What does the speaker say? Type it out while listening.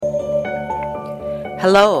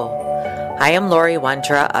Hello, I am Lori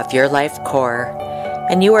Wondra of Your Life Core,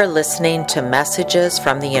 and you are listening to Messages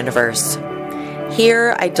from the Universe.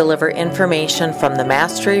 Here I deliver information from the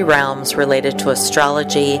mastery realms related to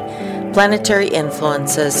astrology, planetary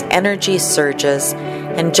influences, energy surges,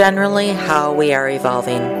 and generally how we are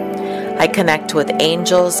evolving. I connect with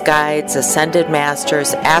angels, guides, ascended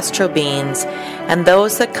masters, astral beings, and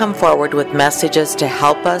those that come forward with messages to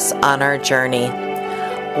help us on our journey.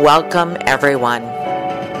 Welcome, everyone.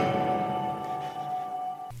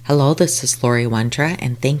 Hello, this is Lori Wondra,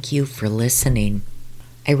 and thank you for listening.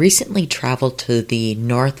 I recently traveled to the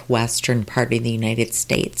northwestern part of the United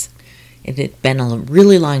States. It had been a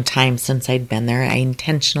really long time since I'd been there. I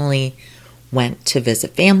intentionally went to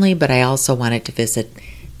visit family, but I also wanted to visit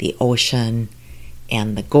the ocean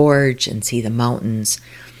and the gorge and see the mountains.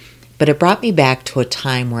 But it brought me back to a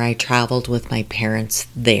time where I traveled with my parents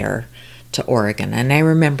there to Oregon. And I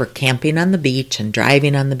remember camping on the beach and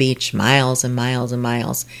driving on the beach miles and miles and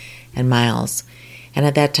miles and miles. And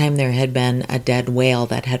at that time there had been a dead whale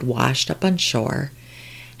that had washed up on shore.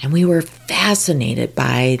 And we were fascinated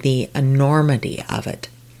by the enormity of it.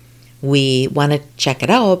 We wanted to check it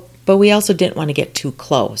out, but we also didn't want to get too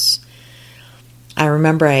close. I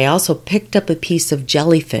remember I also picked up a piece of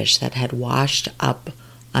jellyfish that had washed up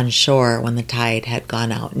on shore when the tide had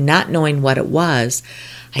gone out. Not knowing what it was,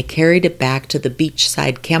 I carried it back to the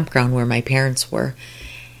beachside campground where my parents were,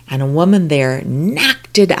 and a woman there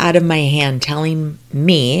knocked it out of my hand, telling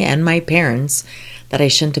me and my parents that I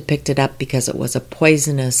shouldn't have picked it up because it was a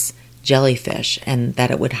poisonous jellyfish and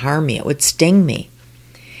that it would harm me, it would sting me.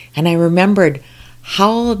 And I remembered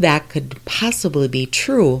how that could possibly be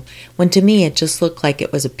true when to me it just looked like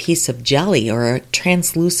it was a piece of jelly or a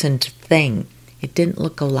translucent thing. It didn't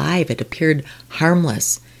look alive. It appeared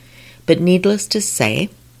harmless. But needless to say,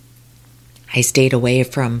 I stayed away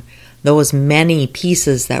from those many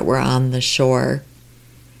pieces that were on the shore,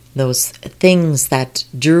 those things that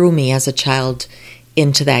drew me as a child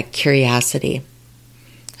into that curiosity.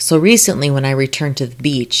 So recently when I returned to the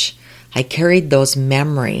beach, I carried those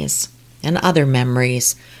memories and other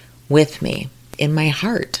memories with me in my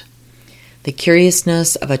heart. The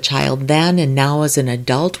curiousness of a child then and now as an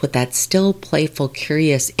adult with that still playful,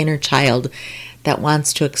 curious inner child that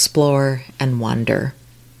wants to explore and wonder.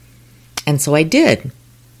 And so I did.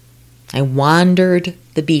 I wandered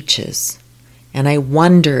the beaches and I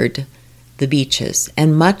wondered the beaches.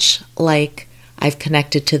 And much like I've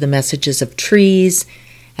connected to the messages of trees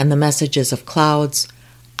and the messages of clouds,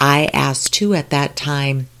 I asked too at that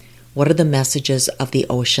time, what are the messages of the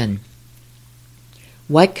ocean?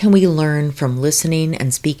 What can we learn from listening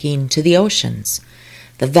and speaking to the oceans?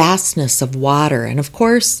 The vastness of water. And of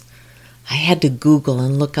course, I had to Google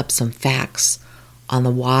and look up some facts on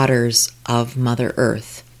the waters of Mother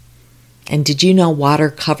Earth. And did you know water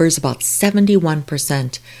covers about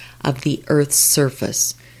 71% of the Earth's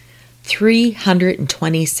surface?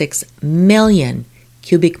 326 million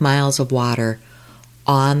cubic miles of water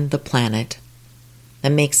on the planet.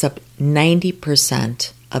 That makes up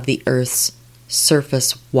 90% of the Earth's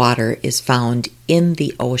surface water is found in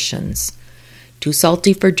the oceans. Too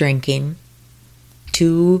salty for drinking,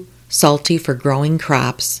 too salty for growing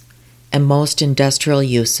crops, and most industrial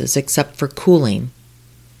uses except for cooling.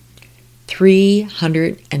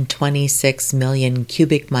 326 million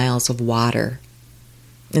cubic miles of water.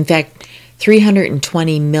 In fact,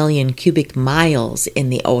 320 million cubic miles in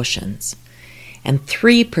the oceans. And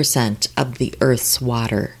 3% of the Earth's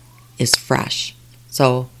water is fresh.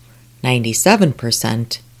 So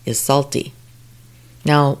 97% is salty.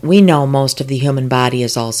 Now, we know most of the human body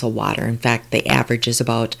is also water. In fact, the average is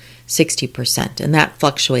about 60%, and that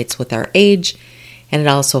fluctuates with our age, and it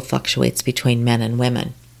also fluctuates between men and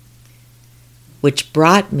women. Which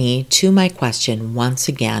brought me to my question once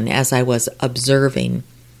again as I was observing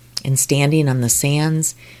and standing on the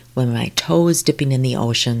sands with my toes dipping in the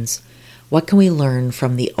oceans. What can we learn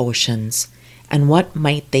from the oceans, and what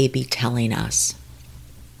might they be telling us?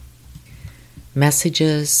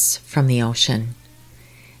 Messages from the ocean.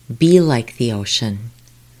 Be like the ocean.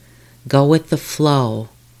 Go with the flow.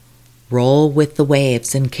 Roll with the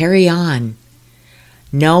waves and carry on.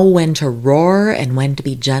 Know when to roar and when to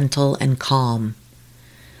be gentle and calm.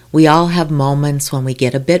 We all have moments when we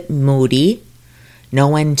get a bit moody. Know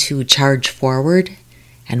when to charge forward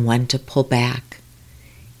and when to pull back.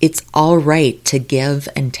 It's all right to give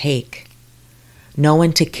and take. Know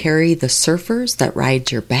when to carry the surfers that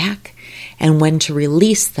ride your back and when to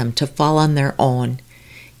release them to fall on their own.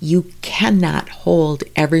 You cannot hold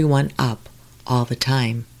everyone up all the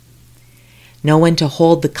time. Know when to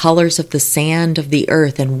hold the colors of the sand of the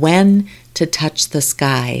earth and when to touch the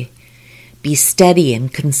sky. Be steady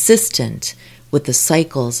and consistent with the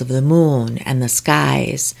cycles of the moon and the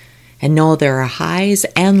skies, and know there are highs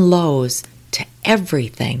and lows to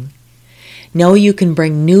everything. Know you can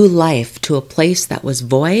bring new life to a place that was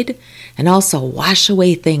void and also wash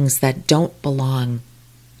away things that don't belong.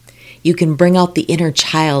 You can bring out the inner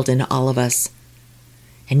child in all of us,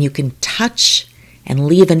 and you can touch and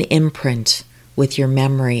leave an imprint with your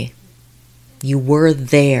memory. You were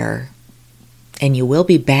there, and you will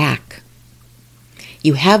be back.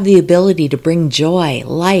 You have the ability to bring joy,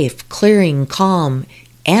 life, clearing, calm,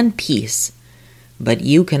 and peace, but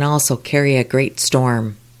you can also carry a great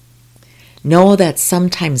storm. Know that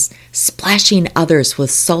sometimes splashing others with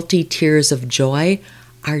salty tears of joy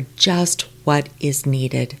are just what is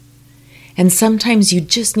needed. And sometimes you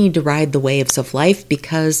just need to ride the waves of life,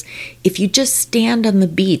 because if you just stand on the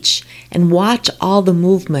beach and watch all the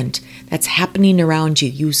movement that's happening around you,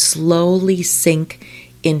 you slowly sink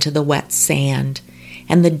into the wet sand.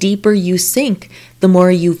 And the deeper you sink, the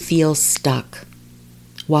more you feel stuck.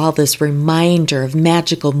 While this reminder of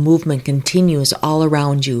magical movement continues all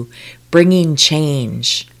around you, bringing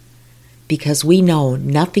change. Because we know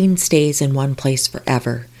nothing stays in one place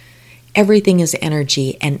forever. Everything is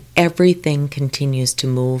energy, and everything continues to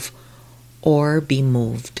move or be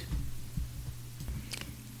moved.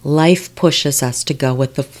 Life pushes us to go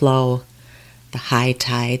with the flow, the high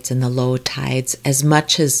tides and the low tides. As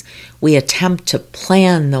much as we attempt to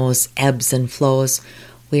plan those ebbs and flows,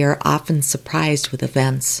 we are often surprised with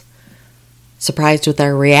events, surprised with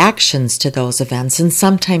our reactions to those events, and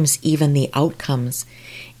sometimes even the outcomes.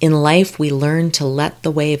 In life, we learn to let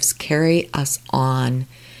the waves carry us on.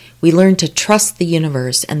 We learn to trust the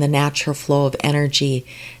universe and the natural flow of energy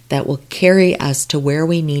that will carry us to where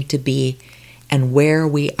we need to be and where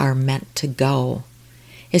we are meant to go.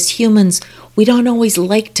 As humans, we don't always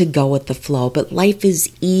like to go with the flow, but life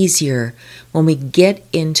is easier when we get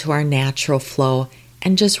into our natural flow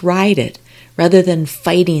and just ride it, rather than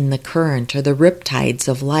fighting the current or the riptides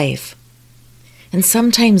of life. And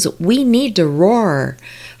sometimes we need to roar,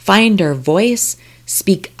 find our voice,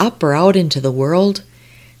 speak up or out into the world,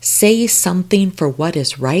 say something for what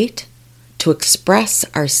is right, to express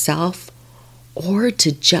ourselves, or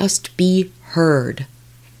to just be heard.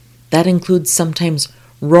 That includes sometimes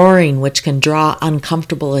roaring, which can draw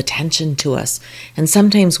uncomfortable attention to us. And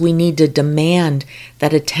sometimes we need to demand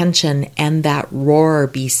that attention and that roar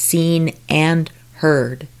be seen and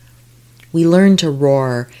heard. We learn to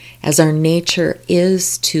roar as our nature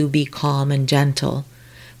is to be calm and gentle.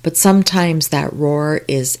 But sometimes that roar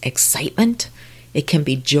is excitement. It can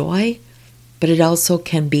be joy, but it also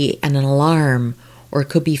can be an alarm, or it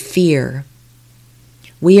could be fear.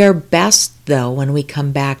 We are best, though, when we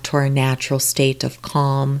come back to our natural state of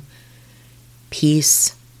calm,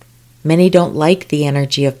 peace. Many don't like the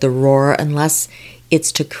energy of the roar unless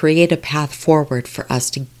it's to create a path forward for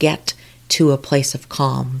us to get to a place of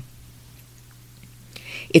calm.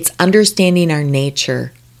 It's understanding our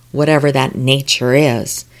nature, whatever that nature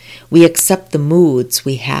is. We accept the moods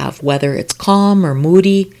we have, whether it's calm or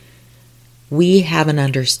moody. We have an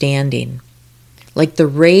understanding. Like the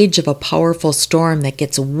rage of a powerful storm that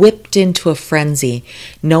gets whipped into a frenzy,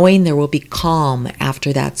 knowing there will be calm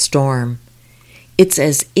after that storm. It's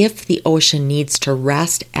as if the ocean needs to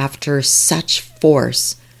rest after such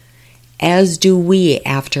force, as do we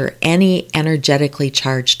after any energetically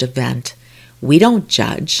charged event. We don't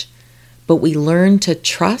judge, but we learn to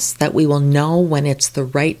trust that we will know when it's the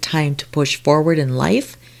right time to push forward in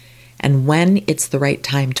life and when it's the right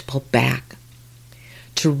time to pull back.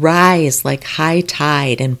 To rise like high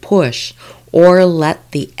tide and push, or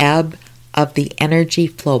let the ebb of the energy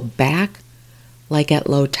flow back like at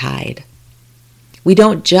low tide. We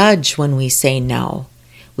don't judge when we say no.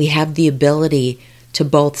 We have the ability to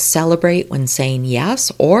both celebrate when saying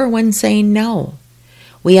yes or when saying no.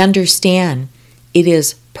 We understand it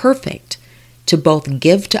is perfect to both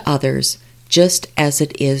give to others just as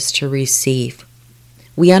it is to receive.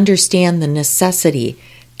 We understand the necessity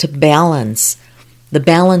to balance the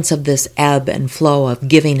balance of this ebb and flow of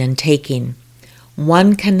giving and taking.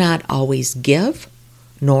 One cannot always give,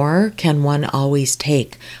 nor can one always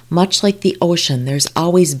take. Much like the ocean, there's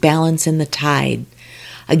always balance in the tide,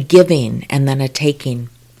 a giving and then a taking,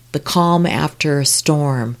 the calm after a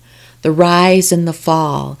storm, the rise and the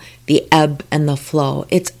fall, the ebb and the flow.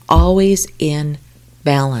 It's always in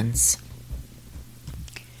balance.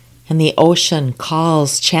 And the ocean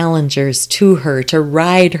calls challengers to her to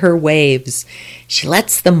ride her waves. She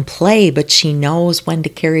lets them play, but she knows when to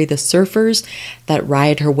carry the surfers that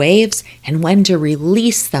ride her waves and when to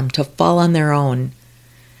release them to fall on their own.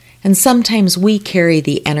 And sometimes we carry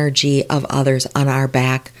the energy of others on our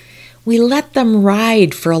back. We let them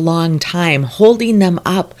ride for a long time, holding them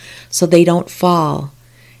up so they don't fall.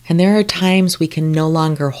 And there are times we can no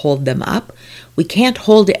longer hold them up. We can't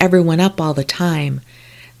hold everyone up all the time.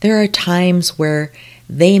 There are times where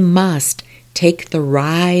they must take the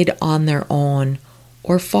ride on their own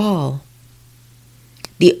or fall.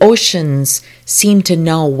 The oceans seem to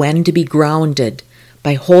know when to be grounded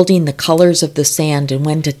by holding the colors of the sand and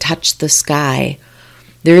when to touch the sky.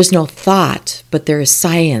 There is no thought, but there is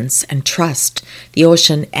science and trust. The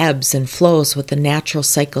ocean ebbs and flows with the natural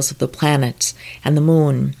cycles of the planets and the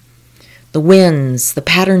moon, the winds, the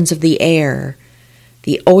patterns of the air.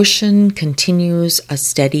 The ocean continues a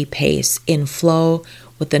steady pace in flow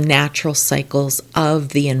with the natural cycles of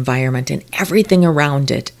the environment and everything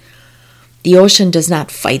around it. The ocean does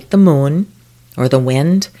not fight the moon or the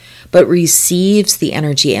wind, but receives the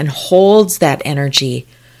energy and holds that energy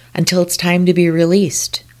until it's time to be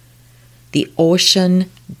released. The ocean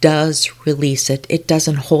does release it. It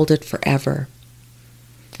doesn't hold it forever.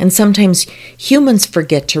 And sometimes humans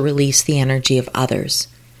forget to release the energy of others.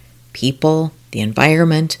 People, the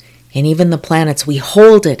environment, and even the planets, we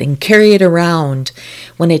hold it and carry it around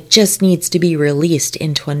when it just needs to be released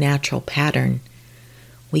into a natural pattern.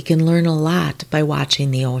 We can learn a lot by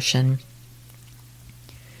watching the ocean.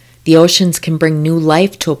 The oceans can bring new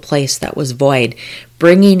life to a place that was void,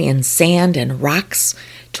 bringing in sand and rocks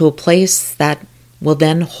to a place that will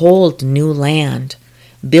then hold new land,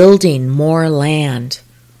 building more land.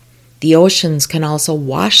 The oceans can also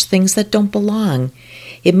wash things that don't belong.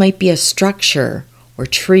 It might be a structure or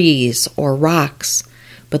trees or rocks,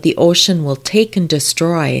 but the ocean will take and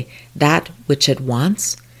destroy that which it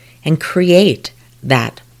wants and create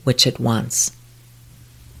that which it wants.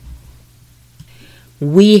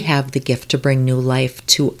 We have the gift to bring new life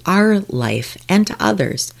to our life and to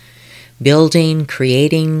others. Building,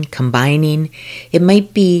 creating, combining. It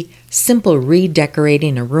might be simple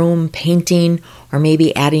redecorating a room, painting, or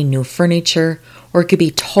maybe adding new furniture, or it could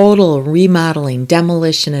be total remodeling,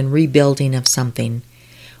 demolition, and rebuilding of something.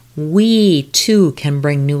 We too can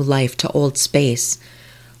bring new life to old space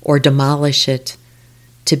or demolish it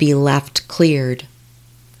to be left cleared.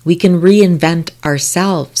 We can reinvent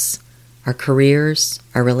ourselves, our careers,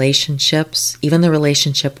 our relationships, even the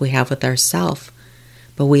relationship we have with ourselves.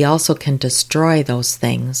 But we also can destroy those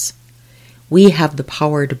things. We have the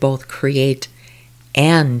power to both create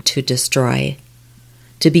and to destroy,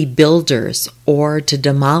 to be builders or to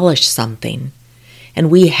demolish something. And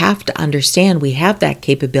we have to understand we have that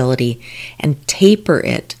capability and taper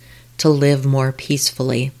it to live more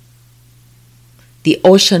peacefully. The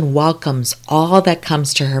ocean welcomes all that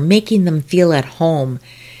comes to her, making them feel at home.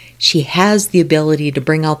 She has the ability to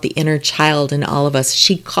bring out the inner child in all of us.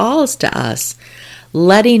 She calls to us,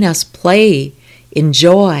 letting us play,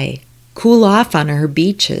 enjoy, cool off on her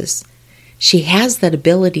beaches. She has that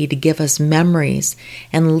ability to give us memories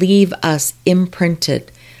and leave us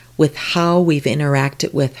imprinted with how we've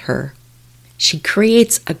interacted with her. She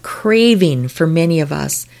creates a craving for many of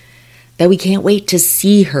us that we can't wait to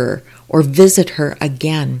see her or visit her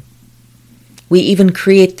again. We even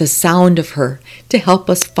create the sound of her to help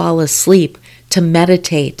us fall asleep, to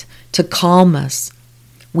meditate, to calm us.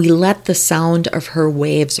 We let the sound of her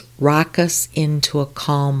waves rock us into a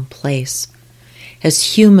calm place.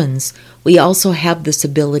 As humans, we also have this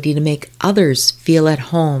ability to make others feel at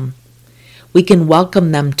home. We can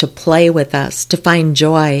welcome them to play with us, to find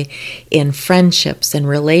joy in friendships and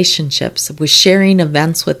relationships, with sharing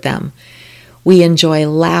events with them. We enjoy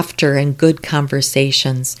laughter and good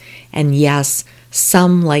conversations. And yes,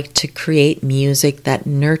 some like to create music that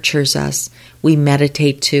nurtures us. We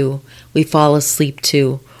meditate to, we fall asleep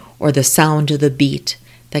to, or the sound of the beat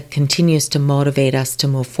that continues to motivate us to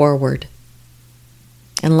move forward.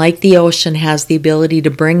 And like the ocean has the ability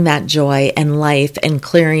to bring that joy and life and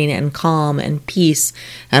clearing and calm and peace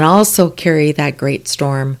and also carry that great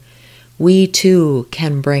storm, we too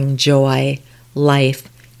can bring joy, life,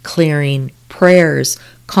 clearing, prayers,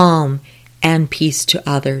 calm, and peace to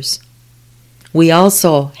others. We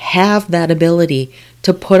also have that ability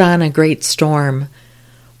to put on a great storm.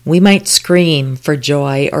 We might scream for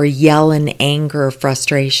joy or yell in anger or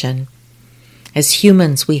frustration. As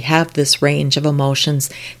humans, we have this range of emotions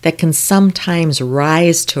that can sometimes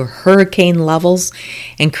rise to hurricane levels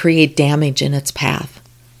and create damage in its path.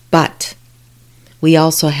 But we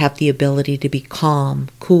also have the ability to be calm,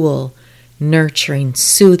 cool, nurturing,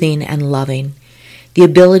 soothing, and loving. The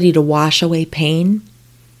ability to wash away pain,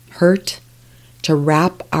 hurt, to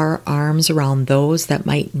wrap our arms around those that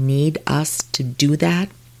might need us to do that.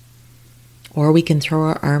 Or we can throw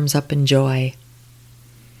our arms up in joy.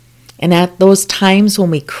 And at those times when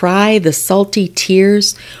we cry the salty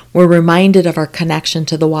tears, we're reminded of our connection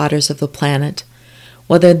to the waters of the planet,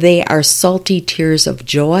 whether they are salty tears of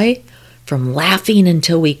joy from laughing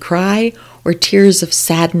until we cry, or tears of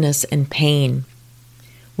sadness and pain.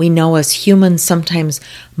 We know as humans sometimes,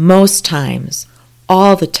 most times,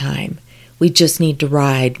 all the time, we just need to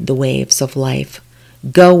ride the waves of life.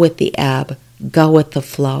 Go with the ebb, go with the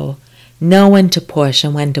flow. Know when to push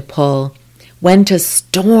and when to pull, when to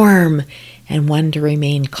storm and when to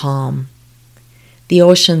remain calm. The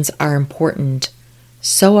oceans are important.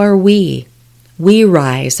 So are we. We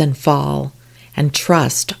rise and fall and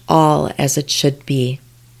trust all as it should be.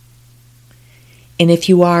 And if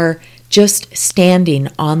you are just standing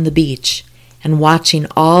on the beach and watching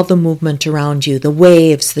all the movement around you, the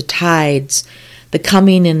waves, the tides, the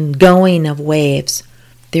coming and going of waves,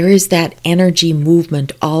 there is that energy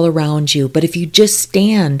movement all around you. But if you just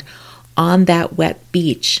stand on that wet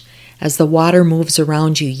beach as the water moves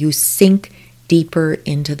around you, you sink deeper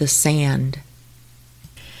into the sand.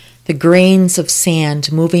 The grains of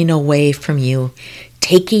sand moving away from you,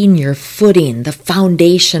 taking your footing, the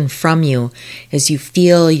foundation from you as you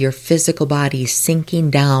feel your physical body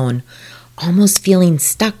sinking down, almost feeling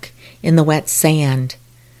stuck in the wet sand.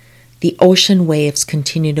 The ocean waves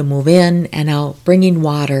continue to move in and out, bringing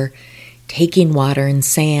water, taking water and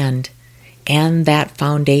sand, and that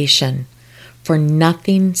foundation. For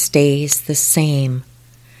nothing stays the same.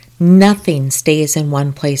 Nothing stays in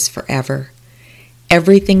one place forever.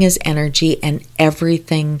 Everything is energy, and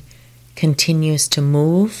everything continues to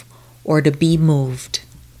move or to be moved.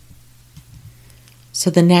 So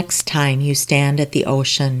the next time you stand at the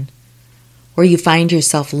ocean, or you find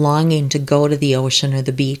yourself longing to go to the ocean or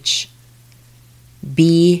the beach,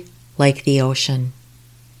 be like the ocean.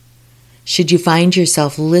 Should you find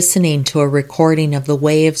yourself listening to a recording of the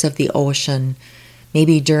waves of the ocean,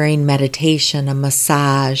 maybe during meditation, a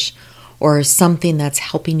massage, or something that's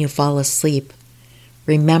helping you fall asleep,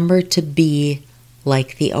 remember to be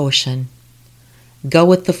like the ocean. Go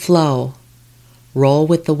with the flow, roll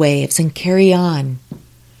with the waves, and carry on.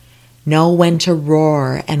 Know when to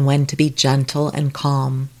roar and when to be gentle and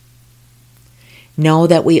calm. Know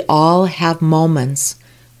that we all have moments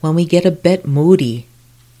when we get a bit moody.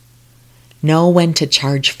 Know when to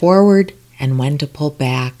charge forward and when to pull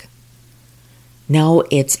back. Know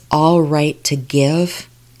it's all right to give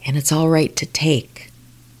and it's all right to take.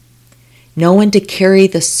 Know when to carry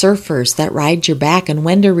the surfers that ride your back and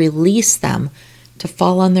when to release them to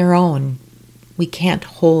fall on their own. We can't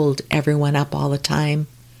hold everyone up all the time.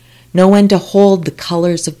 Know when to hold the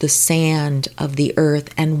colors of the sand of the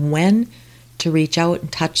earth and when to reach out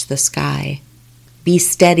and touch the sky. Be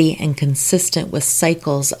steady and consistent with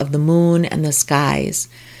cycles of the moon and the skies.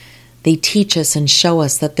 They teach us and show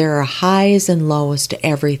us that there are highs and lows to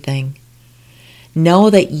everything. Know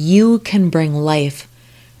that you can bring life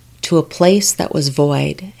to a place that was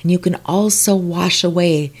void, and you can also wash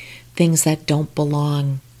away things that don't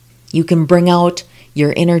belong. You can bring out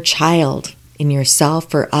your inner child in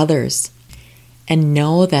yourself or others, and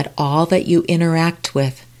know that all that you interact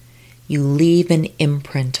with, you leave an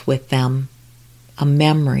imprint with them, a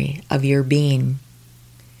memory of your being.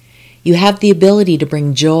 You have the ability to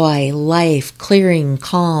bring joy, life, clearing,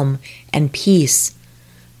 calm, and peace,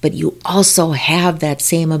 but you also have that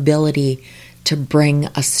same ability to bring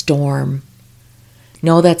a storm.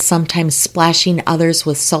 Know that sometimes splashing others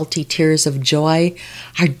with salty tears of joy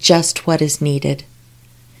are just what is needed.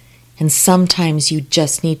 And sometimes you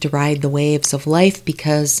just need to ride the waves of life,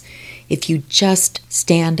 because if you just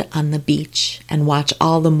stand on the beach and watch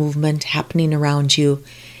all the movement happening around you,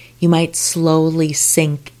 you might slowly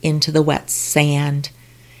sink into the wet sand.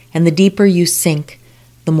 And the deeper you sink,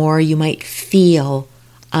 the more you might feel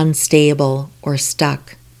unstable or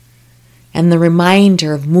stuck. And the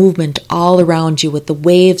reminder of movement all around you with the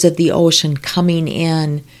waves of the ocean coming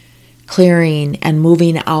in, clearing, and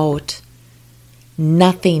moving out.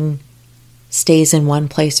 Nothing stays in one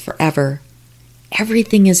place forever.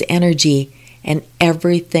 Everything is energy, and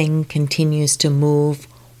everything continues to move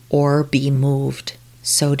or be moved.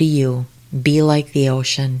 So do you. Be like the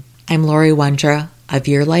ocean. I'm Lori Wondra of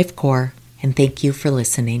Your Life Core, and thank you for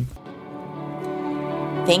listening.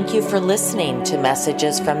 Thank you for listening to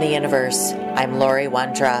Messages from the Universe. I'm Lori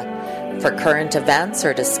Wondra. For current events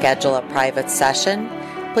or to schedule a private session,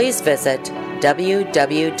 please visit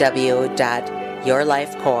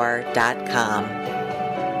www.yourlifecore.com.